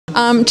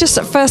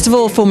Just first of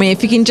all for me,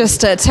 if you can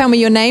just tell me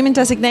your name and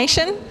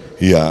designation.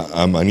 Yeah,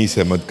 I'm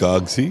Aneesahmed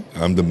Kagzi.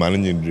 I'm the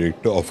Managing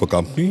Director of a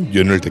company,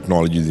 General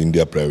Technologies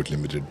India Private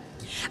Limited.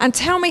 And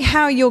tell me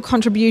how your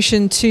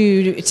contribution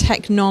to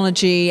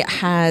technology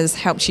has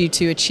helped you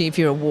to achieve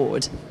your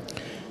award.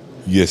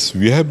 Yes,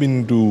 we have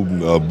been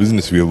into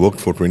business. We have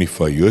worked for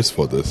 25 years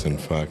for this, in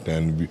fact,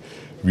 and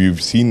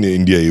we've seen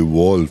India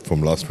evolve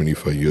from last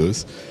 25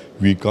 years.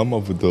 We come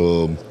up with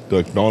a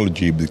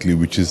technology, basically,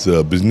 which is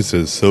business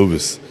as a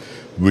service,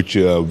 which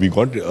we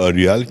got a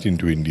reality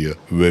into India,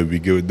 where they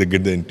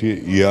get the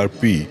entire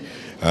ERP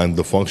and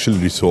the functional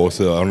resource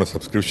on a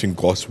subscription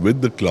cost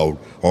with the cloud,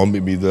 or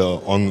maybe the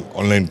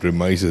online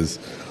premises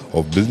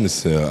of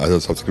business as a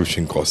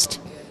subscription cost.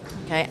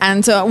 Okay,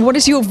 and what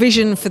is your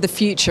vision for the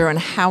future, and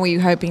how are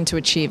you hoping to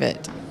achieve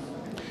it?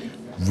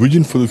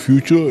 Vision for the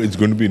future, it's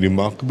going to be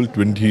remarkable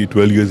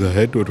 12 years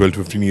ahead or 12,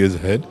 15 years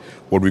ahead.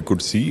 What we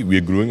could see, we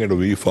are growing at a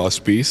very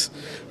fast pace.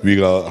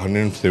 We are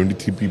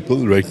 173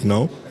 people right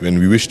now, and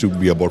we wish to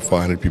be about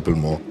 500 people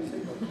more.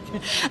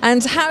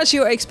 And how's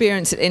your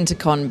experience at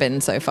InterCon been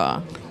so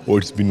far? Oh,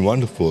 it's been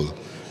wonderful.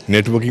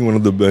 Networking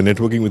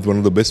with one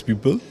of the best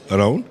people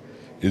around,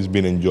 it's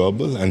been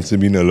enjoyable, and it's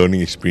been a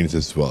learning experience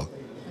as well.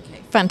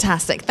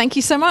 Fantastic. Thank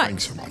you so much.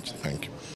 Thanks so much. Thank you.